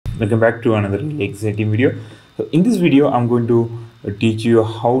Welcome back to another really exciting video. So in this video I'm going to teach you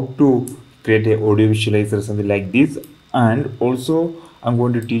how to create a audio visualizer, something like this, and also I'm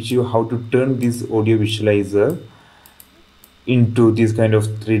going to teach you how to turn this audio visualizer into this kind of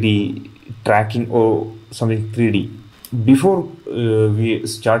 3D tracking or something 3D. Before we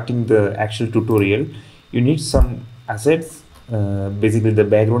starting the actual tutorial, you need some assets, basically the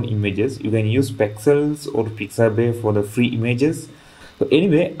background images. You can use Pexels or Pixabay for the free images. So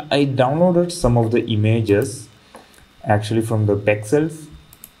anyway, I downloaded some of the images actually from the Pexels,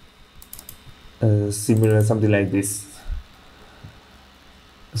 similar something like this.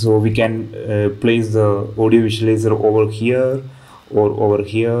 So we can place the audio visualizer over here or over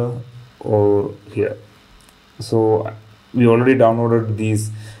here or here. So we already downloaded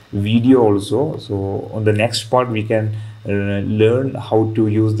this video also. So on the next part we can learn how to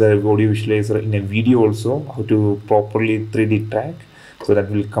use the audio visualizer in a video also, how to properly 3D track. So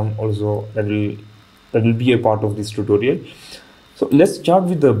that will come also, that will be a part of this tutorial. So let's start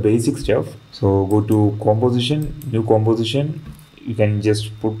with the basic stuff. So go to composition, new composition. You can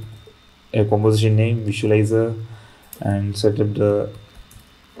just put a composition name, visualizer, and set up the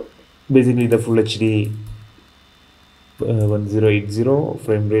basically the full HD 1080,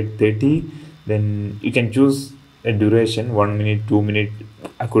 frame rate 30. Then you can choose a duration 1 minute, 2 minutes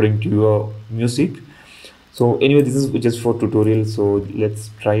according to your music. So anyway, this is just for tutorial, so let's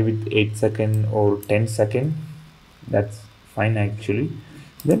try with 8 second or 10 second. That's fine actually.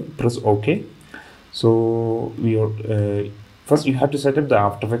 Then press OK. So we are first you have to set up the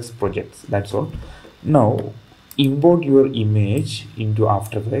After Effects projects, that's all. Now import your image into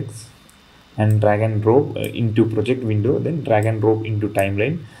After Effects and drag and drop into project window, then drag and drop into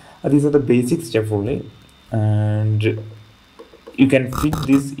timeline. These are the basic steps only, and you can fit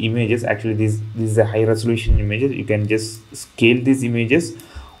these images. Actually this is a high resolution images. You can just scale these images.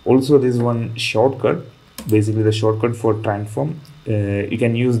 Also there's one shortcut, basically the shortcut for transform. You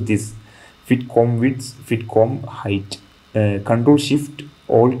can use this fit comb width, fit comb height, control shift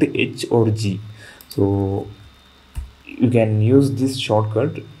alt H or G. So you can use this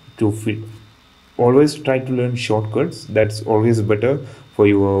shortcut to fit. Always try to learn shortcuts, that's always better for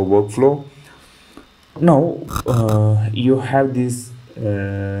your workflow. Now you have these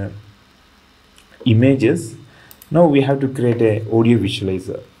images. Now we have to create a audio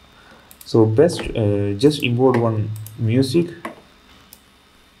visualizer. So best just import one music.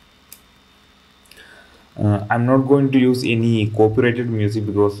 I'm not going to use any copyrighted music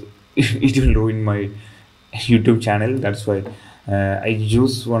because it will ruin my YouTube channel. That's why I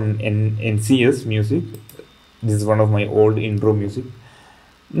use one NCS music. This is one of my old intro music.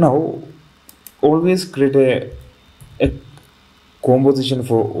 Now always create a composition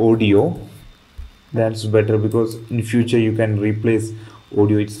for audio. That's better because in future you can replace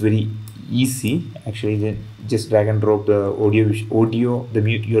audio. It's very easy actually. Then just drag and drop the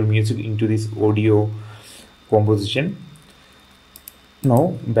your music into this audio composition.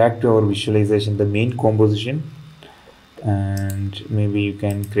 Now back to our visualization, the main composition, and maybe you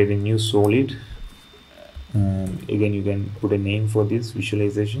can create a new solid. Again you can put a name for this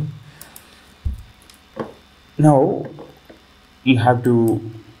visualization. Now you have to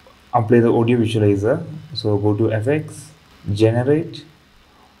apply the audio visualizer. So go to FX, generate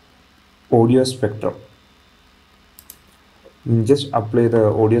audio spectrum. Just apply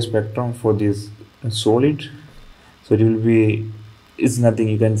the audio spectrum for this solid. So it will be, it's nothing,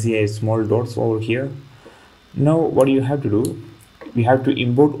 you can see a small dots over here. Now what you have to do, we have to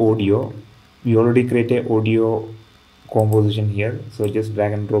import audio. We already created audio composition here, so just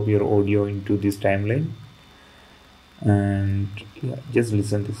drag and drop your audio into this timeline, and yeah, just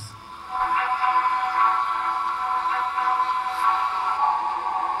listen this.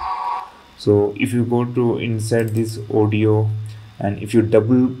 So if you go to inside this audio, and if you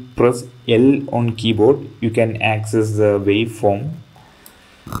double press L on keyboard, you can access the waveform.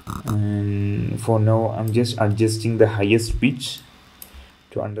 And for now I'm just adjusting the highest pitch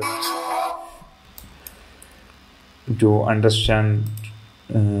to understand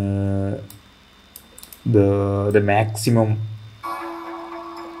the maximum.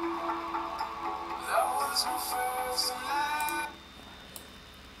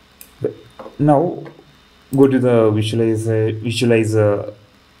 But now go to the visualizer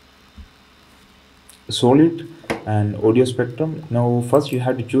solid and audio spectrum. Now first you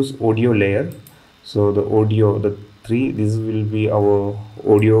have to choose audio layer. So the audio, the 3, this will be our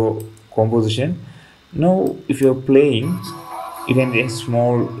audio composition. Now if you're playing, you can get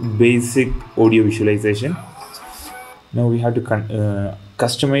small basic audio visualization. Now we have to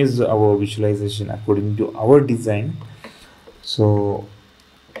customize our visualization according to our design. So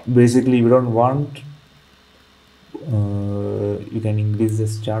Basically we don't want you can increase the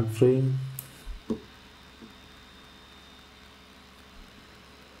start frame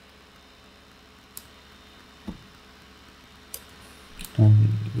and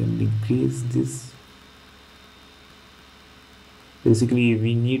you can decrease this. Basically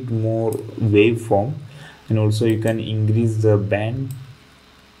we need more waveform, and also you can increase the band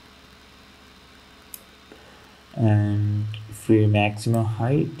and free maximum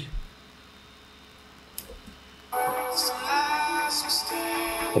height.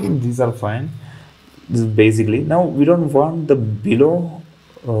 I think these are fine. This is basically, now we don't want the below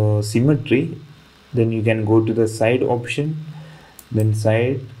symmetry, then you can go to the side option, then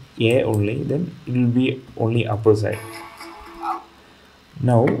side A only, then it will be only upper side.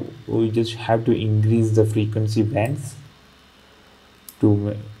 Now we just have to increase the frequency bands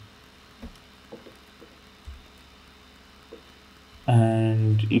to,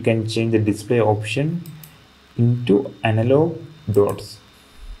 and you can change the display option into analog dots,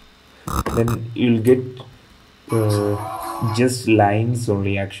 then you'll get just lines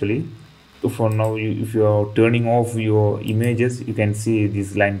only actually. For now if you are turning off your images, you can see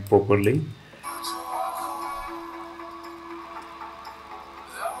this line properly.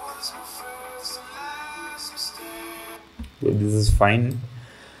 This is fine.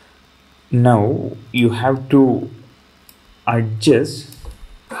 Now you have to adjust,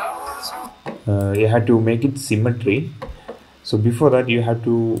 you have to make it symmetry. So before that you have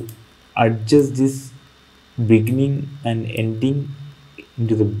to adjust this beginning and ending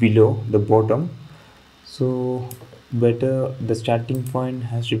into the below the bottom. So better the starting point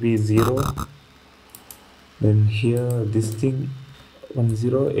has to be 0, then here this thing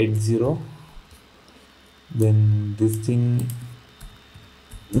 1080, then this thing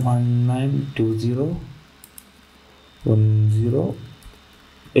 1920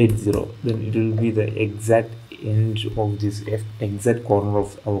 1080, then it will be the exact end of this exact corner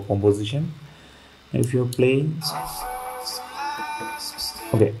of our composition. If you're playing,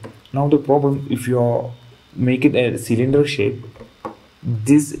 okay, now the problem, if you make it a cylinder shape,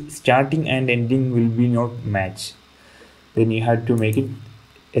 this starting and ending will be not match, then you have to make it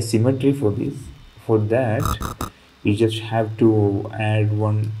a symmetry for this. For that you just have to add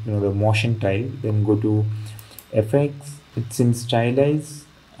one, the motion tile, then go to effects, it's in stylize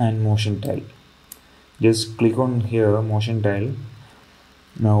and motion tile, just click on here motion tile.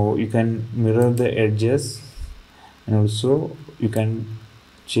 Now you can mirror the edges, and also you can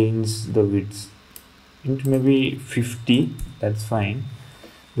change the width into maybe 50, that's fine.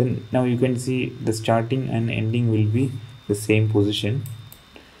 Then now you can see the starting and ending will be the same position.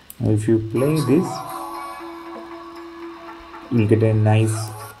 Now if you play this, you'll get a nice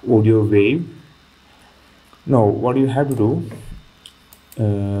audio wave. Now what you have to do,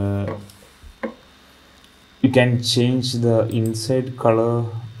 you can change the inside color,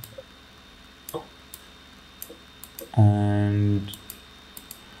 and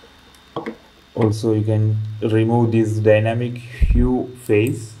also you can remove this dynamic hue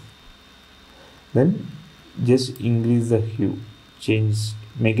phase, then just increase the hue,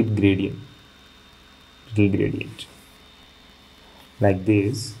 make it gradient, little gradient like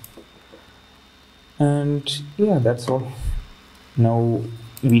this, and yeah, that's all. Now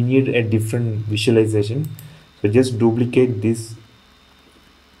we need a different visualization, so just duplicate this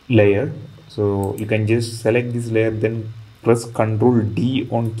layer. So you can just select this layer, then press Ctrl D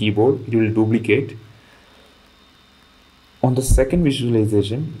on keyboard, it will duplicate. On the second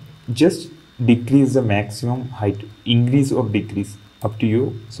visualization, just decrease the maximum height, increase or decrease, up to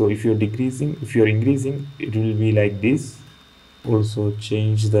you. So if you're decreasing, if you're increasing, it will be like this. Also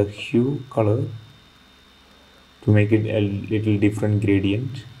change the hue color to make it a little different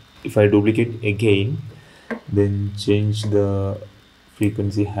gradient. If I duplicate again, then change the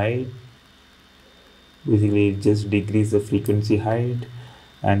frequency height, basically just decrease the frequency height,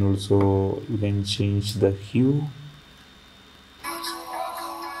 and also you can change the hue.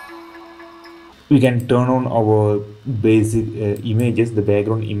 We can turn on our basic images, the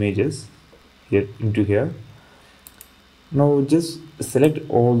background images here into here. Now just select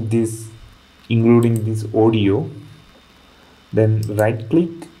all this including this audio, then right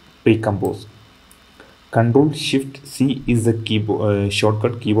click, pre-compose. Control Shift C is the keyboard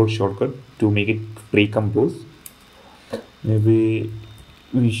keyboard shortcut to make it pre-compose. Maybe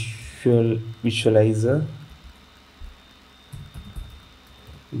visualizer,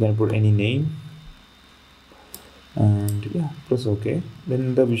 you can put any name, and yeah, press OK.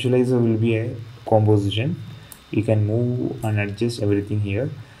 Then the visualizer will be a composition. You can move and adjust everything here,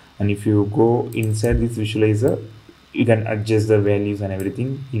 and if you go inside this visualizer, you can adjust the values and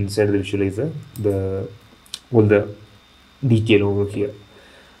everything inside the visualizer, the all the detail over here.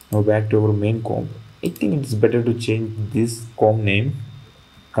 Now back to our main comp. I think it's better to change this comp name,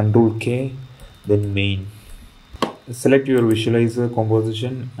 Control K, then main. Select your visualizer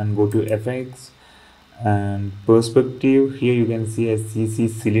composition and go to FX and perspective. Here you can see a CC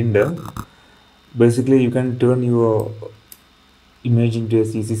cylinder. Basically you can turn your image into a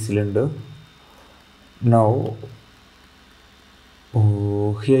CC cylinder. Now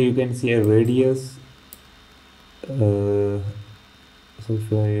here you can see a radius. So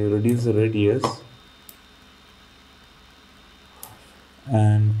if I reduce the radius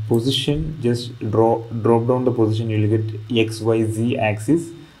and position, just drop down the position, you will get XYZ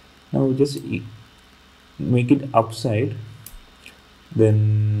axis. Now just make it upside,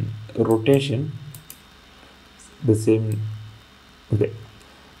 then rotation the same. Okay,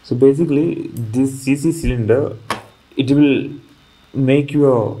 so basically this CC cylinder, it will make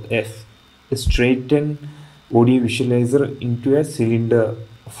your a straighten audio visualizer into a cylinder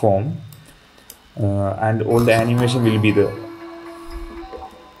form, and all the animation will be there.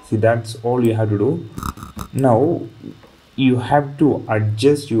 See, that's all you have to do. Now you have to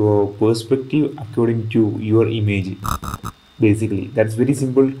adjust your perspective according to your image. Basically that's very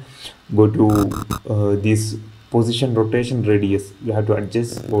simple. Go to this position, rotation, radius. You have to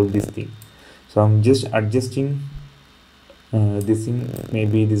adjust all these things. So I'm just adjusting this thing.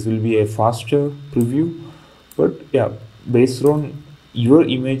 Maybe this will be a faster preview, but yeah, based on your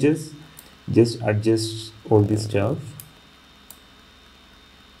images, just adjust all this stuff.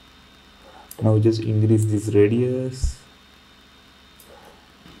 Now just increase this radius.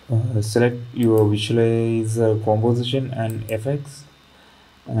 Select your visualizer composition and effects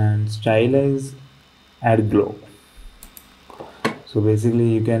and stylize, add glow. So basically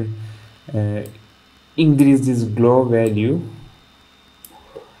you can increase this glow value,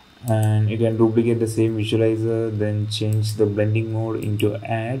 and you can duplicate the same visualizer, then change the blending mode into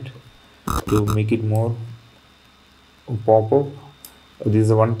add to make it more pop-up. This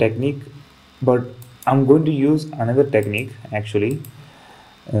is one technique, but I'm going to use another technique actually.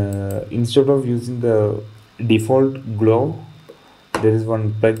 Instead of using the default glow, there is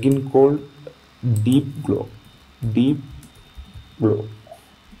one plugin called deep glow.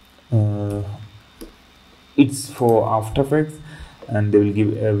 It's for After Effects, and they will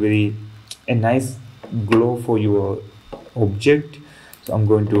give a nice glow for your object. So I'm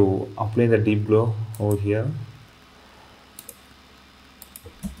going to apply the deep glow over here.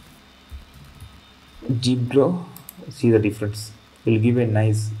 Deep glow, see the difference, will give a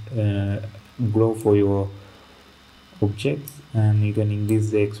nice glow for your objects, and you can increase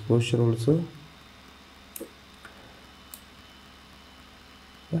the exposure also.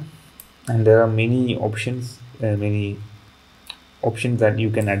 Yeah. And there are many options that you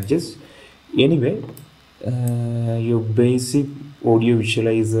can adjust. Anyway, your basic audio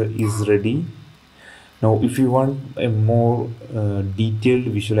visualizer is ready. Now if you want a more detailed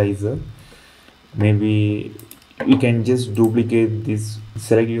visualizer, maybe you can just duplicate this.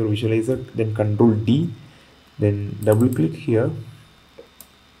 Select your visualizer, then Control D, then double click here.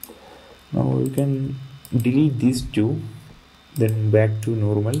 Now you can delete these two, then back to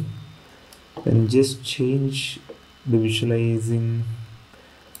normal, then just change the visualizing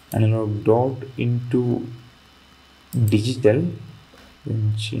analog dot into digital,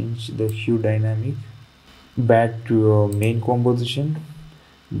 then change the hue dynamic. Back to your main composition,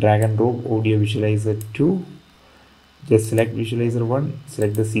 drag and drop audio visualizer 2, just select visualizer 1,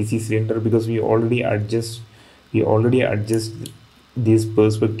 select the CC cylinder because we already adjust this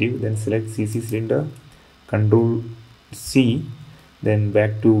perspective. Then select CC cylinder, Control C, then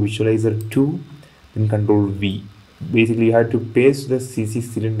back to visualizer 2, then Control V. Basically you have to paste the CC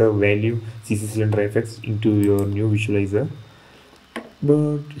cylinder value, CC cylinder effects into your new visualizer.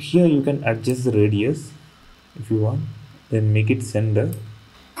 But here you can adjust the radius if you want, then make it center.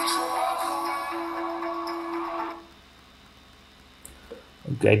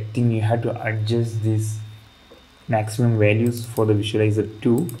 Okay, I think you have to adjust these maximum values for the visualizer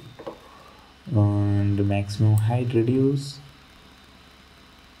 2, and the maximum height reduce,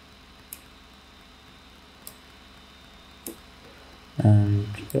 and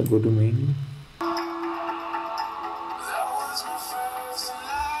go to main.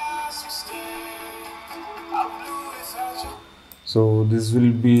 So this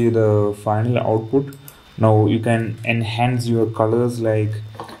will be the final output. Now you can enhance your colors, like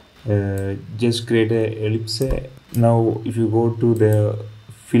just create a ellipse. Now if you go to the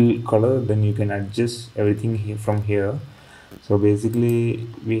fill color, then you can adjust everything here from here. So basically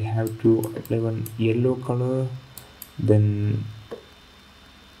we have to apply one yellow color, Then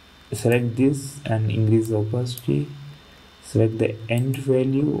select this and increase the opacity. Select the end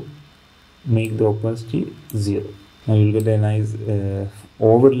value, make the opacity 0. Now you'll get a nice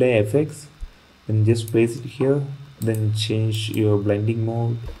overlay effects. Then just place it here. Then change your blending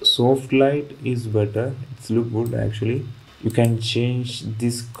mode. Soft light is better. It's look good actually. You can change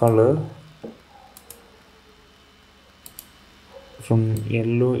this color from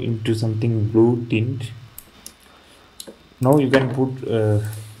yellow into something blue tint. Now you can put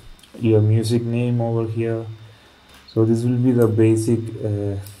your music name over here. So this will be the basic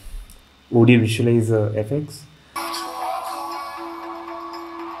audio visualizer effects.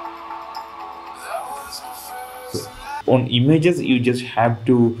 So on images you just have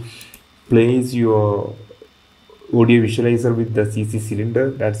to place your audio visualizer with the CC cylinder.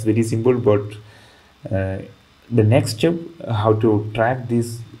 That's very simple, but the next step, how to track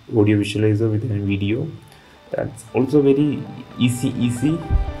this audio visualizer with a video, that's also very easy.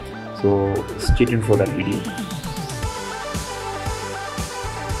 So stay tuned for that video.